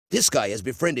This guy has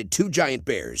befriended 2 giant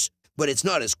bears, but it's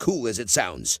not as cool as it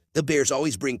sounds. The bears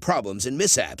always bring problems and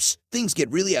mishaps. Things get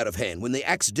really out of hand when they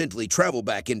accidentally travel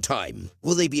back in time.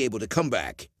 Will they be able to come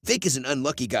back? Vic is an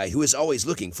unlucky guy who is always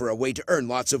looking for a way to earn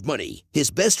lots of money. His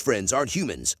best friends aren't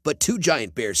humans, but 2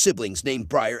 giant bear siblings named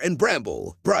Briar and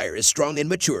Bramble. Briar is strong and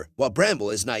mature, while Bramble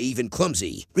is naive and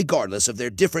clumsy. Regardless of their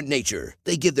different nature,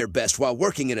 they give their best while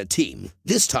working in a team.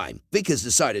 This time, Vic has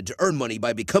decided to earn money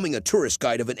by becoming a tourist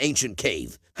guide of an ancient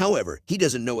cave. However, he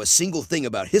doesn't know a single thing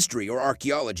about history or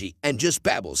archaeology and just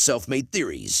babbles self-made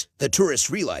theories. The tourists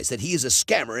realize that he is a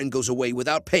scammer and goes away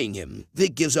without paying him.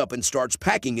 Vic gives up and starts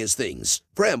packing his things.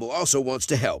 Bramble also wants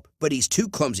to help, but he's too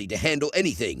clumsy to handle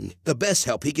anything. The best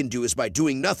help he can do is by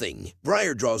doing nothing.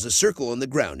 Briar draws a circle on the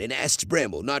ground and asks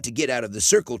Bramble not to get out of the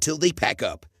circle till they pack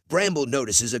up. Bramble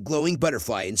notices a glowing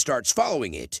butterfly and starts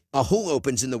following it. A hole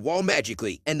opens in the wall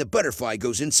magically, and the butterfly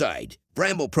goes inside.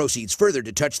 Bramble proceeds further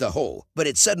to touch the hole, but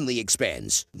it suddenly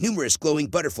expands. Numerous glowing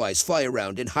butterflies fly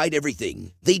around and hide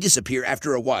everything. They disappear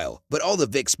after a while, but all of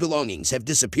Vic's belongings have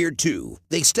disappeared too.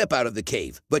 They step out of the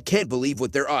cave, but can't believe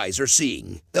what their eyes are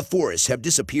seeing. The forests have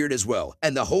disappeared as well,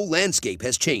 and the whole landscape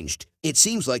has changed. It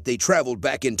seems like they traveled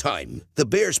back in time. The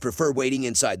bears prefer waiting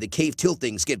inside the cave till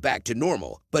things get back to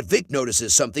normal, but Vic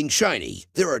notices something shiny.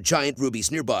 There are giant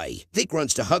rubies nearby. Vic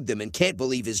runs to hug them and can't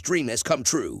believe his dream has come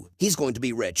true. He's going to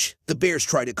be rich. The bears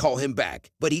try to call him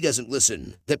back, but he doesn't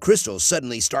listen. The crystals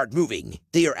suddenly start moving.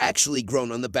 They are actually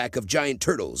grown on the back of giant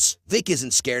turtles. Vic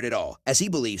isn't scared at all, as he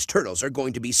believes turtles are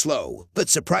going to be slow. But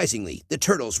surprisingly, the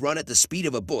turtles run at the speed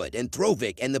of a bullet and throw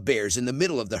Vic and the bears in the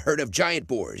middle of the herd of giant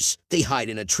boars. They hide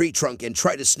in a tree trunk and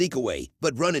try to sneak away,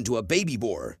 but run into a baby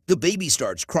boar. The baby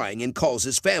starts crying and calls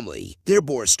his family. Their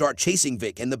boars start chasing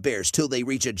Vic and the bears till they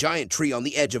reach a giant tree on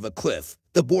the edge of a cliff.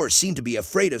 The boars seem to be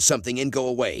afraid of something and go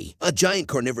away. A giant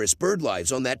carnivorous bird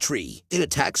lives on that tree. It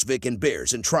attacks Vic and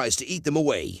bears and tries to eat them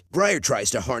away. Briar tries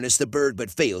to harness the bird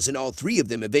but fails, and all 3 of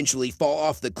them eventually fall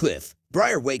off the cliff.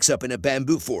 Briar wakes up in a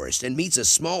bamboo forest and meets a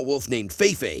small wolf named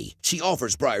Feifei. She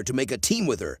offers Briar to make a team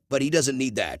with her, but he doesn't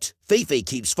need that. Feifei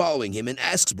keeps following him and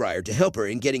asks Briar to help her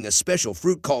in getting a special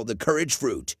fruit called the courage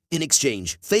fruit. In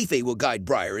exchange, Feifei will guide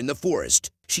Briar in the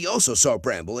forest. She also saw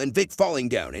Bramble and Vic falling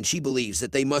down, and she believes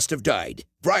that they must have died.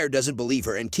 Briar doesn't believe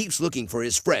her and keeps looking for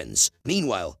his friends.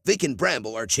 Meanwhile, Vic and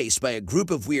Bramble are chased by a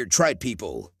group of weird tribe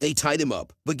people. They tie them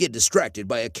up, but get distracted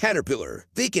by a caterpillar.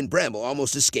 Vic and Bramble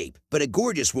almost escape, but a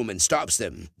gorgeous woman stops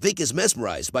them. Vic is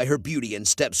mesmerized by her beauty and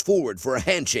steps forward for a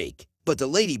handshake, but the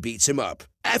lady beats him up.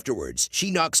 Afterwards, she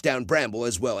knocks down Bramble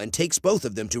as well and takes both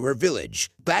of them to her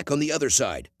village. Back on the other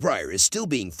side, Briar is still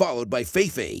being followed by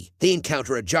Feifei. They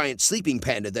encounter a giant sleeping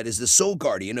panda that is the sole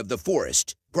guardian of the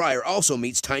forest. Briar also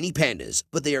meets tiny pandas,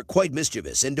 but they are quite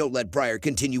mischievous and don't let Briar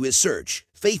continue his search.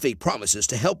 Feifei promises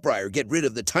to help Briar get rid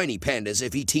of the tiny pandas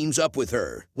if he teams up with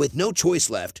her. With no choice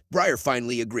left, Briar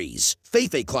finally agrees.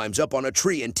 Feifei climbs up on a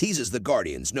tree and teases the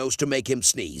guardian's nose to make him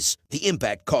sneeze. The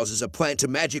impact causes a plant to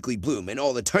magically bloom, and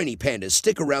all the tiny pandas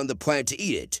stick around the plant to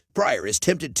eat it. Briar is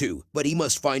tempted too, but he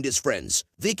must find his friends.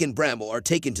 Vic and Bramble are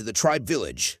taken to the tribe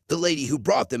village. The lady who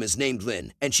brought them is named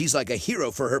Lynn, and she's like a hero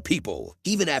for her people.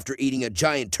 Even after eating a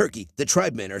giant turkey, the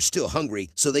tribemen are still hungry,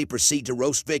 so they proceed to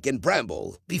roast Vic and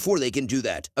Bramble. Before they can do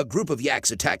that, a group of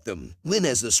yaks attack them. Lynn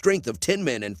has the strength of 10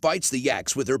 men and fights the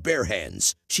yaks with her bare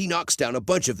hands. She knocks down a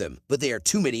bunch of them, but they are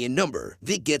too many in number.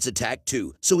 Vic gets attacked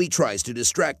too, so he tries to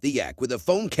distract the yak with a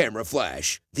phone camera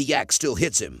flash. The yak still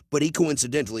hits him, but he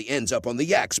coincidentally ends up on the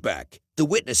yak's back. The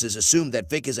witnesses assume that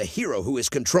Vic is a hero who is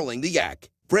controlling the yak.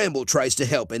 Bramble tries to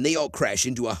help and they all crash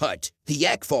into a hut. The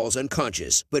yak falls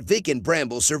unconscious, but Vic and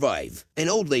Bramble survive. An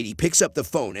old lady picks up the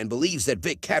phone and believes that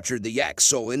Vic captured the yak's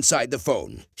soul inside the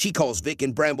phone. She calls Vic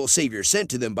and Bramble savior sent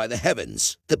to them by the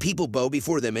heavens. The people bow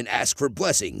before them and ask for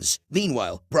blessings.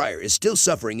 Meanwhile, Briar is still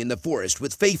suffering in the forest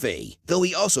with Feifei. Though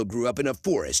he also grew up in a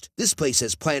forest, this place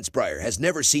has plants Briar has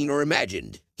never seen or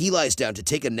imagined. He lies down to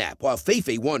take a nap while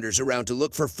Feifei wanders around to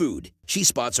look for food. She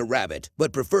spots a rabbit,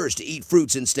 but prefers to eat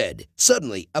fruits instead.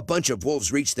 Suddenly, a bunch of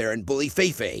wolves reach there and bully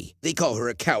Feifei. They call her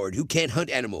a coward who can't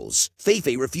hunt animals.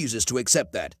 Feifei refuses to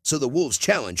accept that, so the wolves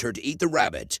challenge her to eat the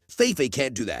rabbit. Feifei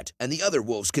can't do that, and the other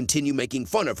wolves continue making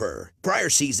fun of her.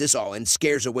 Briar sees this all and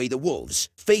scares away the wolves.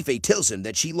 Feifei tells him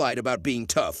that she lied about being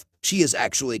tough. She is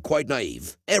actually quite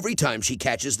naive. Every time she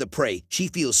catches the prey, she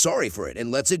feels sorry for it and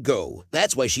lets it go.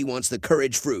 That's why she wants the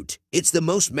courage fruit. It's the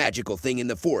most magical thing in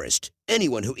the forest.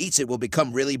 Anyone who eats it will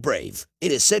become really brave.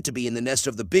 It is said to be in the nest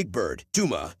of the big bird,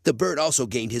 Duma. The bird also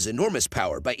gained his enormous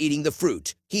power by eating the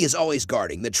fruit. He is always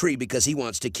guarding the tree because he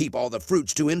wants to keep all the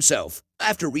fruits to himself.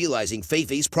 After realizing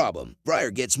Fei-Fei's problem, Briar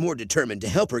gets more determined to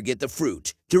help her get the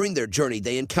fruit. During their journey,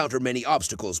 they encounter many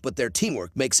obstacles, but their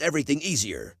teamwork makes everything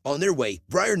easier. On their way,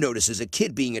 Briar notices a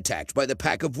kid being attacked by the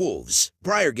pack of wolves.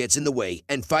 Briar gets in the way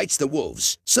and fights the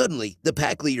wolves. Suddenly, the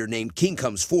pack leader named King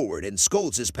comes forward and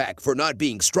scolds his pack for not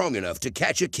being strong enough to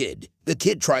catch a kid. The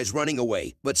kid tries running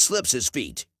away, but slips his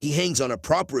feet. He hangs on a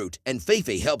prop root, and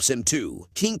Fei-Fei helps him too.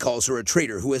 King calls her a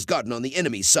traitor who has gotten on the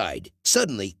enemy's side.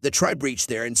 Suddenly, the tribe reach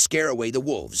there and scare away the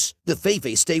wolves. The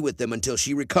Fei-Fei stay with them until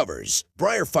she recovers.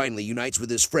 Briar finally unites with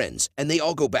his friends, and they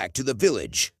all go back to the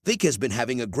village. Vic has been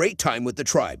having a great time with the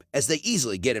tribe, as they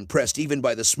easily get impressed even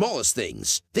by the smallest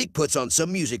things. Vic puts on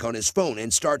some music on his phone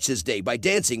and starts his day by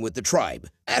dancing with the tribe.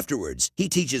 Afterwards, he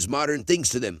teaches modern things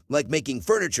to them, like making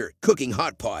furniture, cooking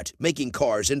hot pot, making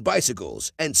cars and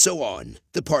bicycles, and so on.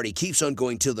 The party keeps on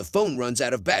going till the phone runs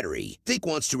out of battery. Vic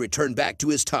wants to return back to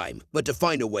his time, but to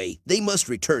find a way, they must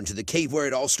return to the cave where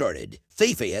it all started.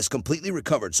 Fei-Fei has completely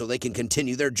recovered so they can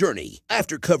continue their journey.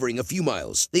 After covering a few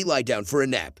miles, they lie down for a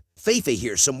nap. Fei-Fei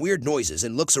hears some weird noises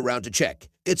and looks around to check.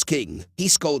 It's King. He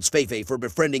scolds Fei-Fei for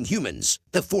befriending humans.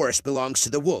 The forest belongs to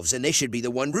the wolves and they should be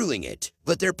the one ruling it.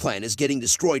 But their plan is getting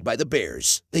destroyed by the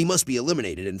bears. They must be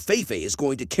eliminated and Fei-Fei is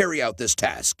going to carry out this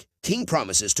task. King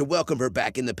promises to welcome her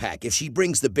back in the pack if she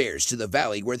brings the bears to the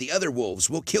valley where the other wolves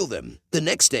will kill them. The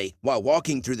next day, while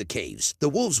walking through the caves, the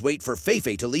wolves wait for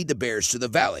Fei-Fei to lead the bears to the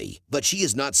valley. But she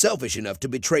is not selfish enough to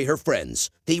betray her friends.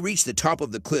 They reach the top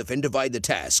of the cliff and divide the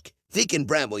task. Vic and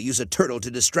Bramble use a turtle to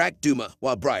distract Duma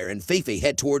while Briar and Fei-Fei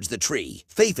head towards the tree.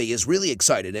 Fei-Fei is really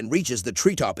excited and reaches the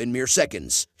treetop in mere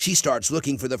seconds. She starts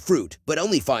looking for the fruit, but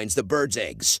only finds the bird's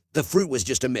eggs. The fruit was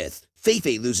just a myth.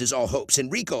 Fei-Fei loses all hopes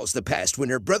and recalls the past when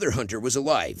her brother Hunter was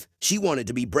alive. She wanted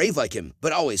to be brave like him,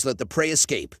 but always let the prey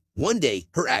escape. One day,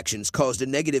 her actions caused a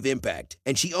negative impact,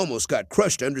 and she almost got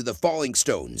crushed under the falling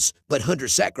stones. But Hunter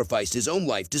sacrificed his own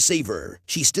life to save her.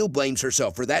 She still blames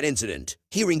herself for that incident.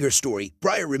 Hearing her story,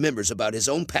 Briar remembers about his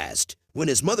own past. When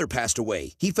his mother passed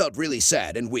away, he felt really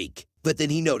sad and weak. But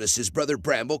then he noticed his brother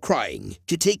Bramble crying.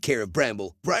 To take care of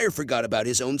Bramble, Briar forgot about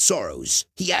his own sorrows.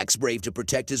 He acts brave to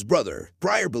protect his brother.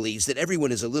 Briar believes that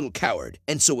everyone is a little coward,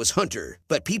 and so is Hunter.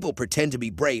 But people pretend to be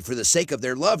brave for the sake of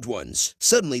their loved ones.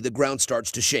 Suddenly, the ground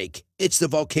starts to shake. It's the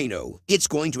volcano. It's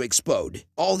going to explode.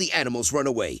 All the animals run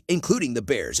away, including the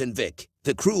bears and Vic.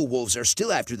 The cruel wolves are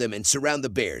still after them and surround the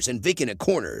bears and Vic in a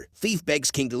corner. Thief begs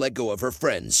King to let go of her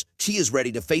friends. She is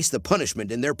ready to face the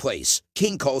punishment in their place.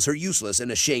 King calls her useless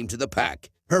and a shame to the pack.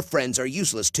 Her friends are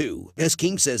useless too. As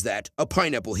King says that, a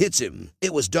pineapple hits him.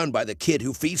 It was done by the kid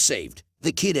who Thief saved.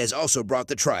 The kid has also brought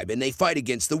the tribe and they fight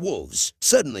against the wolves.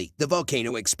 Suddenly, the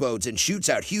volcano explodes and shoots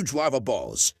out huge lava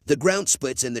balls. The ground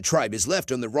splits and the tribe is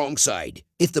left on the wrong side.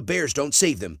 If the bears don't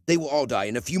save them, they will all die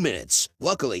in a few minutes.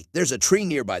 Luckily, there's a tree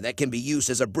nearby that can be used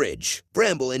as a bridge.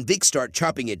 Bramble and Vic start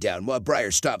chopping it down while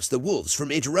Briar stops the wolves from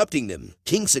interrupting them.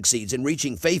 King succeeds in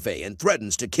reaching Fei-Fei and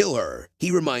threatens to kill her. He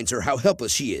reminds her how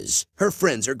helpless she is. Her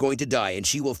friends are going to die and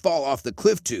she will fall off the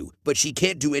cliff too, but she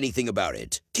can't do anything about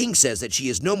it. King says that she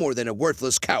is no more than a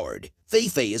worthless coward.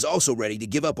 Fei-Fei is also ready to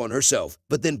give up on herself,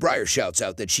 but then Briar shouts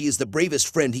out that she is the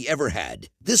bravest friend he ever had.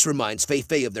 This reminds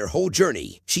Fei-Fei of their whole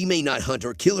journey. She may not hunt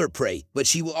or kill her prey, but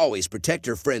she will always protect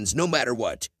her friends no matter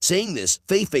what. Saying this,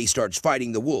 Fei-Fei starts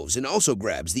fighting the wolves and also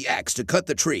grabs the axe to cut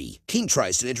the tree. King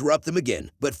tries to interrupt them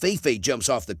again, but Fei-Fei jumps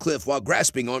off the cliff while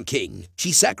grasping on King.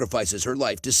 She sacrifices her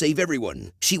life to save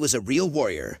everyone. She was a real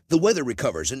warrior. The weather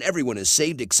recovers and everyone is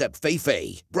saved except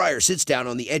Fei-Fei. Briar sits down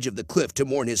on the edge of the cliff to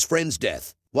mourn his friend's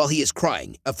death. While he is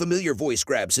crying, a familiar voice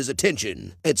grabs his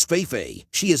attention. It's Fei-Fei.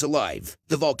 She is alive.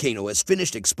 The volcano has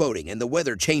finished exploding and the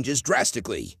weather changes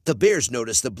drastically. The bears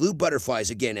notice the blue butterflies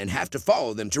again and have to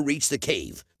follow them to reach the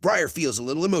cave. Briar feels a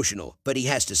little emotional, but he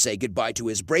has to say goodbye to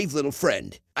his brave little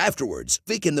friend. Afterwards,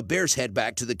 Vic and the bears head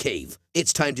back to the cave.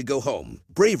 It's time to go home.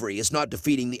 Bravery is not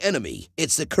defeating the enemy.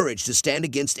 It's the courage to stand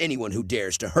against anyone who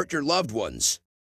dares to hurt your loved ones.